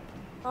ഇവിടെ.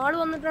 ആള്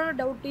വന്നിട്ടാണ്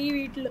ഡൗട്ട്. ഈ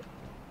വീട്ടില്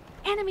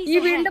ഈ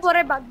വീടിന്റെ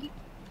കുറെ ബഗ്ഗി.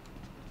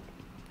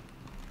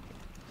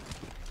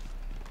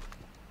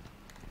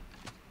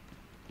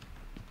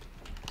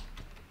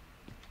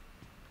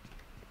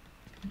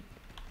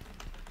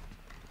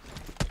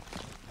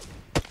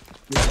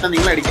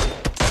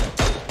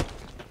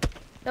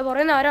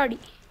 പറയുന്ന ആരോ അടി.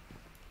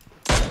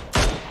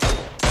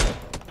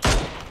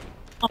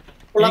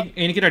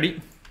 എനിക്കൊരടി.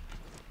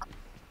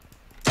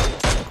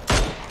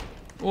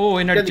 ഓ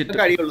എന്നെ അടിച്ചിട്ട്.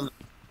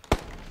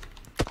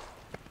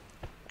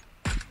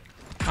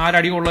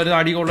 അടി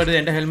കൊള്ളരുത്.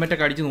 എന്റെ ഹെൽമെറ്റ്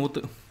ഒക്കെ അടിച്ച്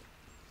നൂത്ത്.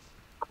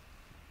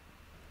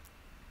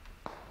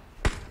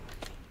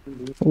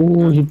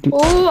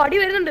 ഓ അടി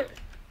വരുന്നുണ്ട്.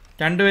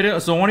 രണ്ടുപേര്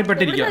സോണി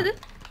പെട്ടിരിക്കുക.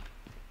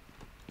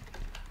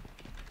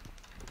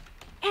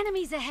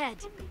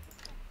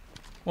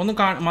 ഒന്ന്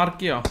മാർക്ക്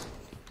ചെയ്യാ.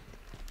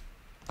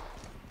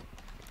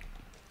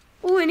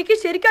 ഓ എനിക്ക്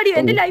ശരിക്കും അടി.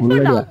 എന്റെ ലൈഫ്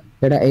ഉണ്ടോ?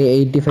 എടാ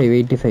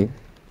 85.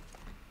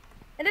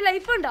 എന്റെ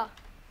ലൈഫ് ഉണ്ടോ?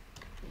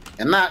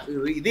 എന്നാ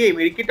ഇത്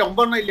മെഡിക്കറ്റ്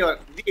 9 ഇല്ലോ.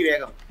 ഇത്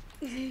വേഗം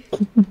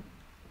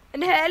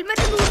എന്റെ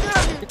helmet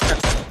നൂറ്റാണ്.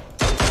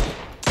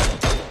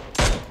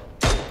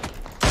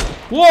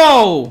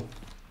 Whoa!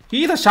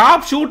 He's a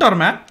sharp shooter,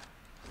 man.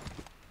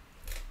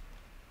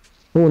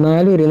 ഓ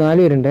 4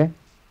 പേരുണ്ട്.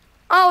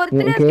 ആ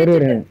ഒരുത്തനെ കേറി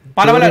വരുന്നുണ്ട്.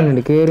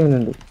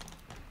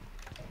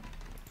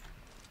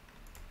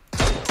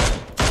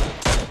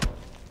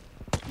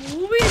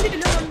 മൂവ്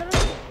ചെയ്തിട്ടില്ല കൊണ്ടോ.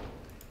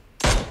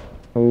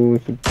 Oh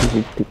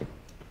shit.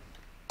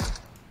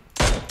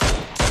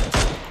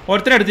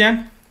 ഒരുത്തനെ എടുത്ത് ഞാൻ.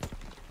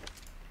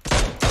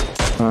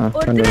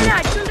 ഒരുത്തനെ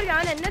അടിച്ചോണ്ട്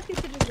ഞാൻ എന്നെ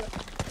തിരിച്ചിട്ടില്ല.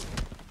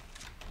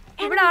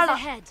 ഇവിടെ ആളാ.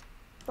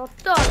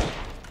 തൊട്ടോ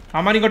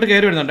അമ്മ ഇങ്ങോട്ട്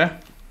കയറി വരുന്നുണ്ട്.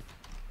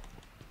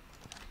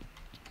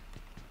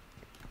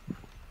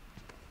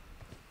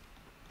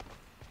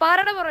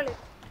 പാറയുടെ പുറകില്.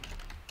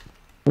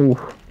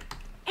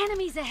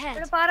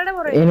 പാറയുടെ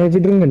പുറകില്. എനർജി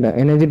ഡ്രിങ്ക് ഉണ്ടോ?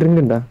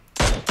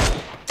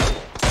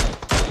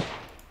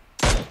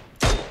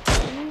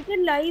 എന്റെ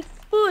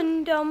ലൈഫ്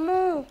എന്റെ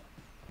അമ്മോ.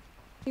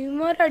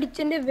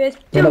 ഇവന്മാരടിച്ചെന്റെ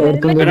വെസ്റ്റ്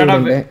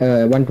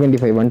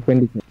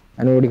 125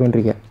 ഞാൻ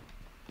ഓടിക്കൊണ്ടിരിക്കുക.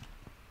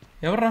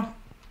 എവിടാ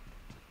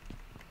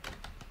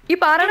ഈ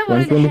പാറയുടെ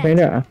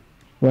പുറകില്?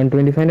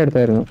 125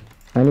 അടുത്തായിരുന്നു.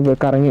 അതിന്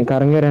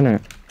കറങ്ങി വരാനാ.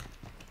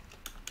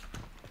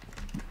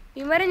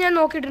 ഇവരെ ഞാൻ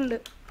നോക്കിയിട്ടുണ്ട്.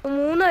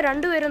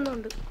 2 പേരൊന്നും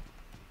ഉണ്ട്.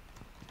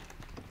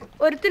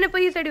 ഒരുത്തിനിപ്പോ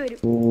ഈ സൈഡ് വരും.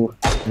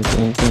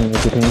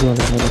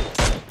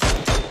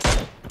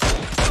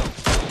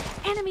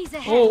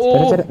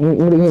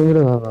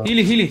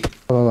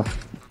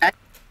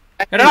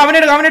 എടാ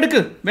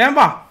അവനെടുക്ക് വേഗം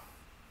വാ.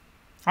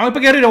 അവൻ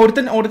ഇപ്പൊ കേറി.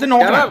 ഒരുത്തൻ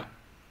നോക്കണം.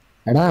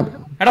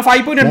 എടാ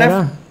 5 പോയിന്റ് ഉണ്ട്.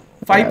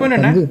 5 പോയിന്റ്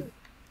ഉണ്ട്.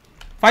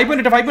 5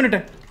 പോയിന്റ്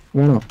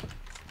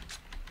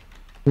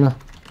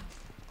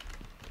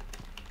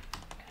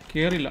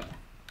കേറില്ല.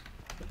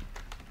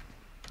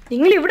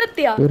 നിങ്ങൾ ഇവിടെ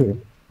എത്തിയാ?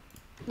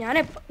 ഞാൻ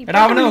എടാ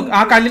അവന് ആ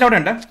കല്ലിനവിടെ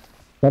ഉണ്ട്.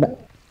 എവിടെ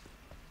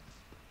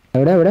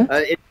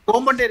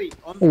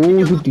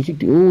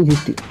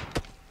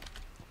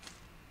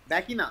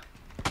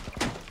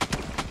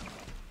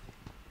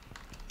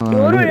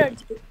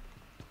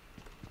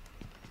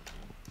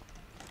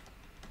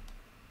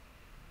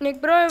നിക്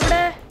ബ്രോ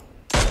എവിടെ?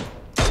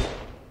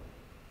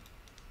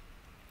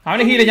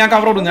 അവന് ഹീല് ഞാൻ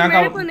കവർ കൊടുക്കും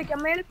മേളിൽ പോയി നിക്കാം,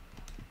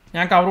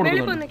 ഞാൻ കവർ മേളിൽ പോയി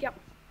കൊടുക്കുന്നു നിക്കാം.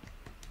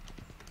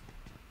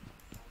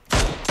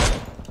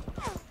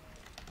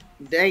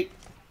 ഡേയ്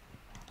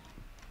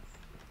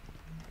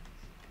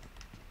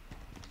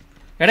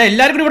എടാ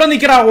എല്ലാരും കൂടി ഇവിടെ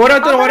നിക്കടാ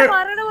ഓരോരുത്തർ ഓരോ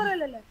പറയണ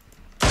പോലെയല്ലല്ലേ.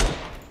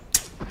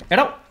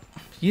 എടാ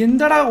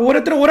എന്താടാ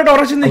ഓരോരുത്തർ ഓരോ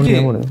ഡയറക്ഷൻ നിക്ക്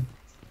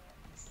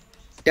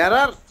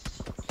ടെറർ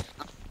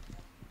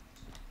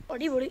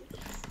അടിപൊളി.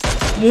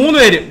 3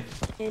 പേര്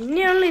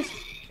എന്നെയാണല്ലോ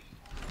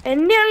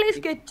ഈ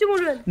സ്കെച്ച്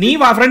മുഴുവൻ. നീ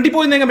ഫ്രണ്ടിൽ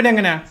പോയി നിന്നെങ്കിൽ പിന്നെ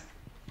എങ്ങനെയാ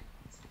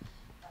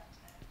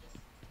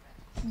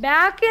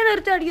ബാക്ക്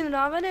നിർത്തി അടിക്കുന്നുണ്ട്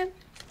അവന്.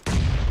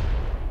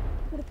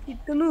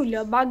 കിട്ടുന്നുമില്ല,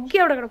 ബഗ്ഗി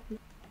അവിടെ കിടക്കുന്നു.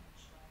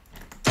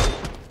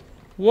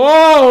 Oh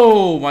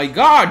my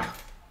God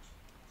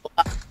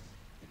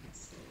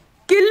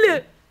kill,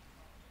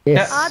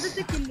 Yes.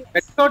 ആദ്യത്തെ കില്ല്.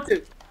 ഹെഡ്ഷോട്ട്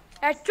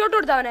ഹെഡ്ഷോട്ട്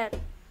കൊടുത്ത അവനെ.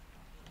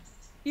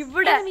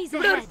 ഇവിടെ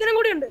ഒരുത്തനും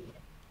കൂടി ഉണ്ട്.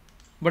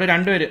 ഇവിടെ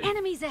 2 പേര്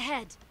Enemies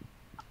ahead.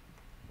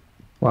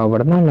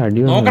 അവിടെ നല്ല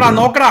അടി നോക്കടാ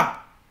നോക്കടാ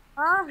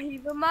ആ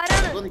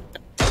ഇവന്മാരാണ്.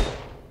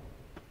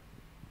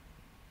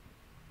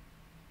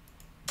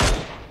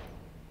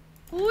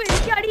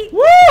 എനിക്ക് അടി.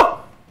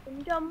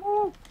 എന്റെ അമ്മോ,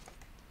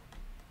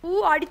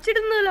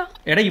 അടിച്ചിടുന്നല്ലോ.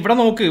 എടാ ഇവിടെ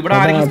നോക്ക് ഇവിടെ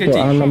ആരെങ്കിലും സ്കെച്ച്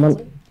ചെയ്യും നമ്മൾ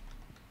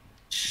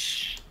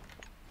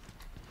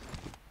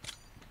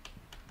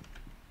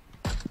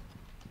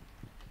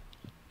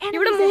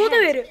ഇവിടെ 3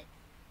 പേര്.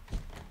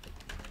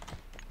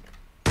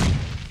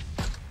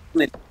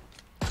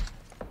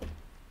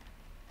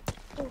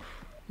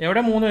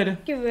 എവിടെ 3 പേര്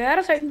എനിക്ക്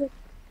വേറെ സൈഡിൽ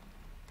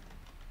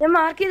ഞാൻ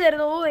മാർക്ക്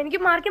ചെയ്തായിരുന്നു. എനിക്ക്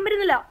മാർക്ക് ചെയ്യാൻ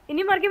പറ്റുന്നില്ല,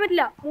 ഇനി മാർക്ക് ചെയ്യാൻ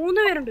പറ്റില്ല.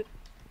 3 പേരുണ്ട്.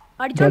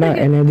 ചേട്ടാ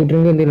എനർജി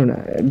ഡ്രിങ്ക് എന്തെങ്കിലും ഉണ്ടോ?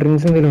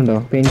 ഡ്രിങ്ക്സ് എന്തെങ്കിലും ഉണ്ടോ?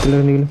 പെയിൻ കില്ലർ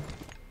എന്തെങ്കിലും?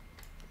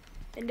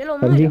 എന്റെ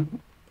ഒന്നുമില്ല.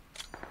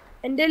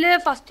 എന്റെ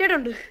ഫസ്റ്റ് എയ്ഡ്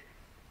ഉണ്ട്.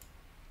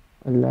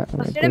 അല്ല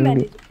ഫസ്റ്റ് എയ്ഡ്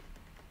ബാൻഡേജ്.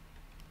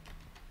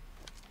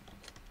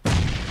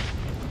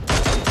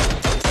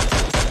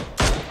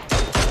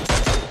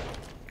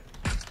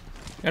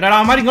 എടാ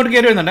അമ്മാർ ഇങ്ങോട്ട്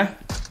കയറി വരുന്നുണ്ടേ.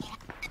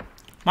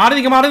 മാറി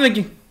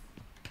നിൽക്കി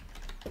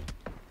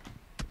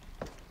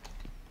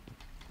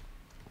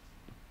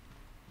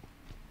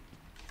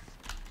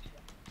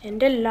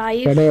എന്റെ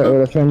ലൈഫ് ചേട്ടാ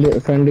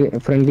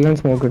ഫ്രണ്ടിലാണ്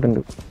സ്മോക്ക്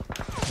ഇട്ടുണ്ട്.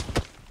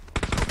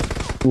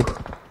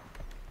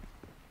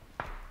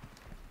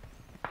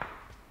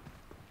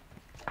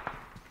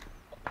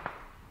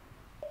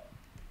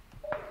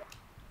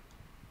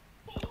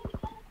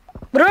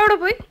 ബ്രോ എവിടെ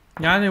പോയി?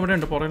 ഞാൻ ഇവിടെ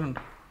ഉണ്ട്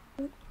പുറകിലുണ്ട്.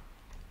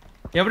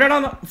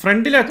 എവിടെയാണോ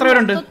ഫ്രണ്ടിൽ എത്ര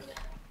പേരുണ്ട്?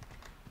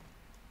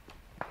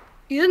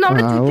 ഇത്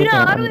നമ്മുടെ ചുറ്റിനും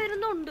 6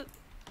 പേരുന്നുണ്ട്.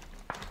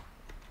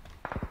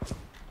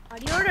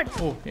 അടിയോടെ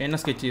ഓ എന്നെ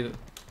സ്കെച്ച് ചെയ്ത്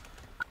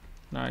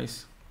നൈസ്.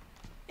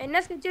 എന്നെ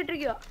സ്കെച്ച്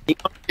ഇട്ടിരിക്കുക.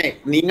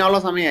 നീങ്ങാനുള്ള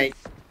സമയമായി.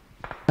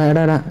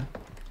 എടാ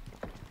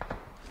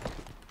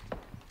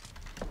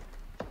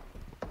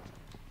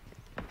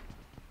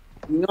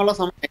നീങ്ങാനുള്ള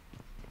സമയമായി.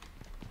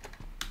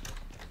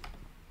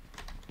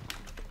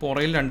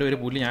 പുറയിൽ 2 പേര്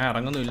പുല്ലി. ഞാൻ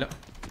ഇറങ്ങുന്നില്ല.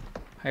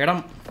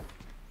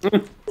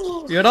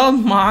 എടാ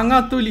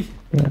മാങ്ങാത്തൂലി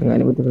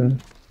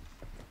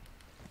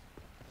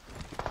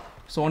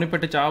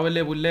സോണിപ്പെട്ട്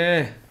ചാവല്ലേ പുല്ലേ.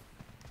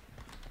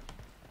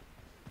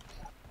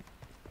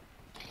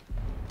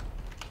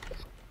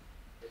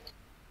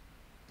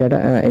 ചേട്ടാ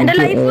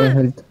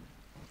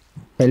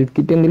ഹെൽത്ത്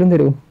കിറ്റ് എന്തെങ്കിലും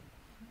തരുമോ?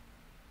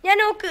 ഞാൻ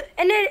നോക്ക്,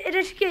 എന്നെ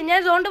രക്ഷിക്കുക. ഞാൻ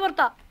സോണിന്റെ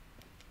പുറത്താ.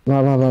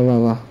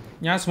 വാ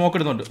ഞാൻ സ്മോക്ക്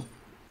ഇടുന്നുണ്ട്.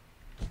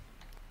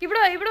 ഇവിടെ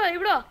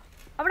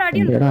അവിടെ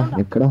അടിയുണ്ട്.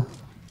 നിക്കടാ.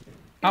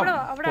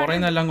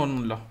 പുറയുന്നെല്ലാം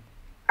കൊണ്ടല്ലോ.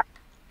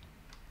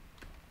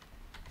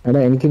 എടാ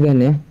എനിക്കിത്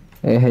തന്നെ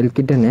ഹെൽത്ത്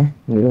കിറ്റ് തന്നെ,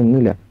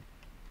 ഇതിലൊന്നുമില്ല.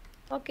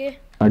 ഓക്കെ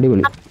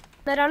അടിപൊളി.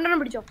 2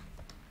 പിടിച്ചോ.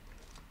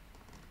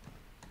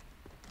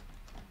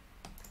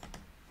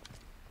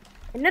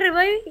 എന്നെ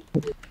റിവൈവ്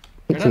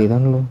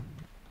ചെയ്താണല്ലോ.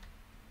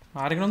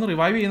 ആരെങ്കിലും ഒന്ന്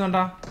റിവൈവ്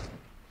ചെയ്യുന്നുണ്ടാ?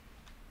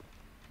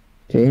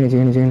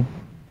 ചെയ്യണം.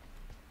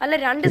 അല്ല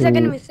 2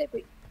 സെക്കൻഡ് മിസ് ആയി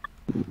പോയി.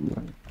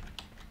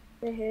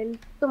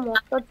 ഹെൽത്ത്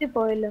മൊത്തത്തിൽ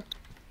പോയല്ലോ.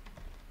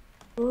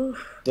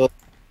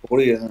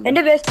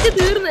 എന്റെ വെസ്റ്റ്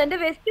തീർന്നു. എന്റെ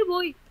വെസ്റ്റ്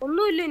പോയി.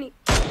 ഒന്നുമില്ല ഇനി.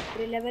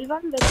 ഒരു ലെവൽ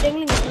 1 വെസ്റ്റ്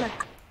എങ്കിലും കിട്ടണം.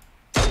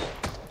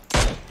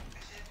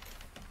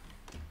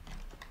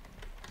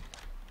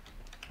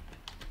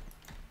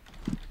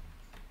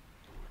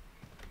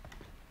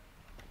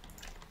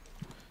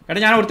 എടാ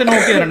ഞാൻ ഒരുത്തന്നെ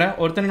നോക്ക്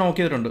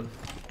ചെയ്തിട്ടുണ്ട്.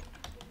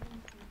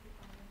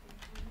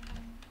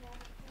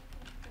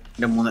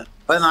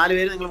 4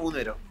 പേര്, നിങ്ങൾ 3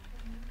 പേരോ?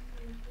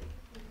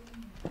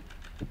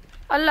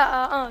 അല്ല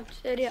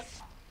ശരിയാ.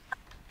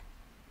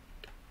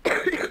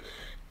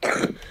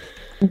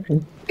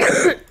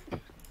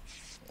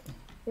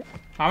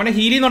 അവനെ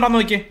ഹീൽ ചെയ്യുന്നുണ്ടോന്ന്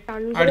നോക്കിയേ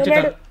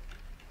അടിച്ചിട്ട്.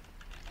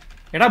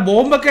 എടാ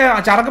ബോംബൊക്കെ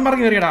ചറക്കം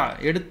പറഞ്ഞു കയറിയടാ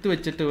എടുത്തു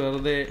വെച്ചിട്ട്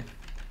വെറുതെ.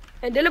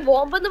 എന്റെ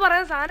ബോംബ് എന്ന്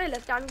പറയാൻ സാധനമില്ല,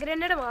 സ്റ്റൺ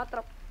ഗ്രനേഡ്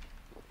മാത്രം.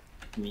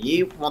 നീ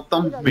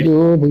മൊത്തം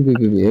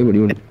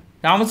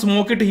രാമൻ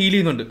സ്മോക്ക് ഇട്ട് ഹീൽ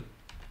ചെയ്യുന്നുണ്ട്.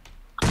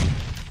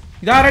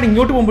 ഇതാരാണ്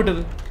ഇങ്ങോട്ട്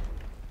പോകുമ്പിട്ടത്?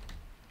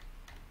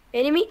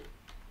 എനിമി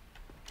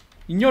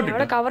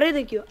ഇങ്ങോട്ട് കവർ ചെയ്ത്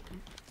വെക്കുക.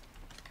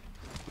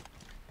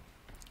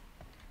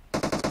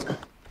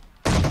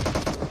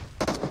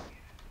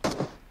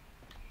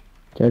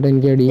 ചേട്ടാ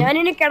എനിക്ക് അടി.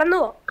 ഞാനിനി കിടന്നു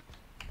പോ.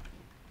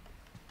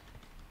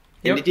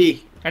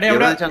 എടാ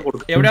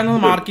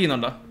എവിടെയാണെന്ന് മാർക്ക്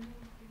ചെയ്യുന്നുണ്ടോ?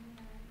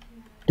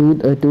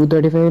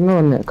 235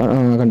 വന്നേ.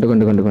 കണ്ടു.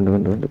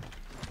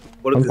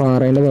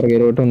 പാറേന്റെ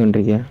പുറകിലോട്ട്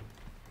വന്നോണ്ടിരിക്കുക.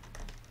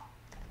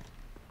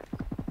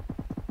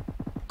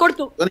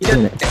 കൊടുത്തു.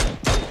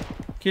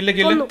 കില്ല്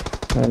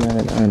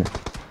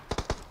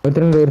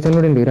ഒരുത്തനും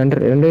കൂടി ഉണ്ട്.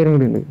 രണ്ടുപേരും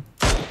കൂടി ഉണ്ട്.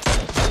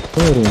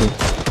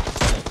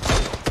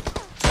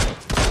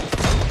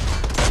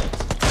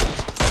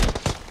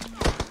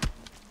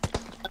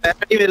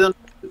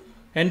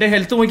 എന്റെ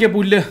ഹെൽത്ത് നോക്കിയ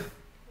പുല്ല്.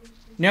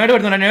 നേട്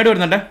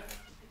വരുന്നുണ്ടേ.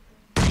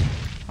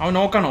 അവൻ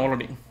നോക്കാണ്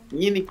ഓൾറെഡി.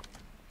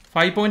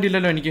 5 പോയിന്റ്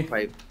ഇല്ലല്ലോ എനിക്ക്.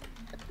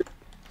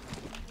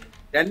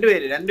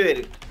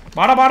 രണ്ടുപേര്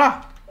വാടാ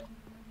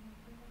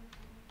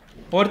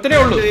ഒരുത്തനേ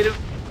ഉള്ളു.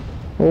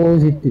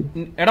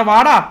 എടാ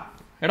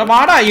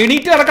വാടാ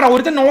എണീറ്റ് നടക്കടാ.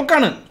 ഒരുത്തൻ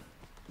നോക്കാണ്.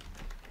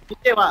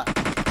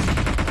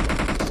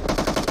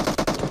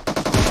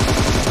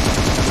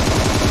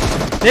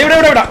 ഇവിടെ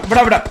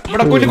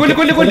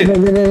കൊല്ല്.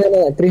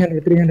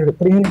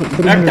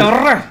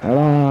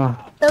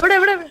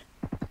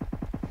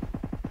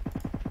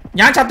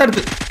 ഞാൻ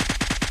ചത്തെടുത്ത്.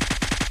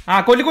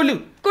 കൊല്ല്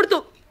കൊടുത്തു.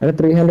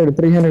 300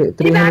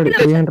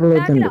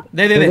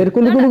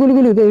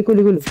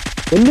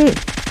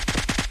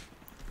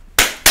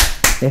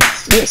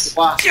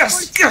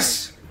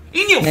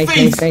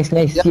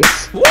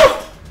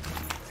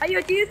 അയ്യോ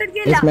ചീസ്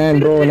അടിക്കില്ല. Nice man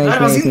bro,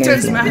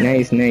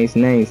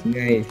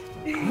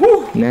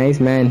 nice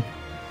man.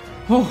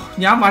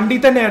 ഞാൻ വണ്ടി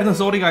തന്നെയായിരുന്നു.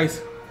 Sorry guys.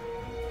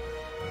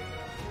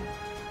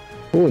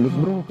 Nick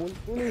bro,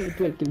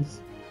 12 kills.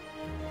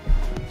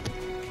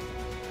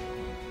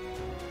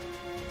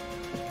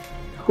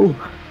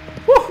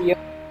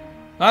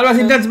 That was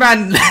intense man.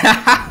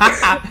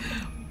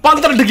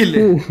 12 kill.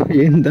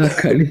 എന്താ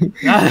കളി.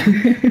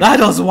 That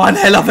was one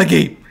hell of a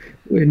game.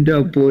 എന്റെ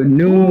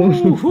പൊന്നോ.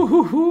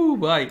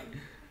 ബൈ.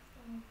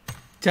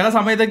 ചില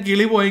സമയത്ത്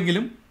കിളി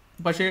പോയെങ്കിലും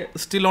പക്ഷേ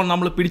സ്റ്റിൽ ഓൺ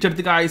നമ്മൾ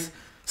പിടിച്ചെടുത്ത് guys.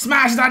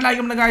 Smash that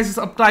like button guys.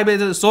 Subscribe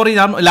ചെയ്ത്. സോറി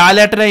ഞാൻ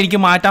ലാലേട്ടനെ എനിക്ക്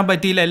മാറ്റാൻ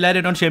പറ്റിയില്ല. എല്ലാവരും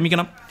എന്നോട്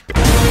ക്ഷമിക്കണം.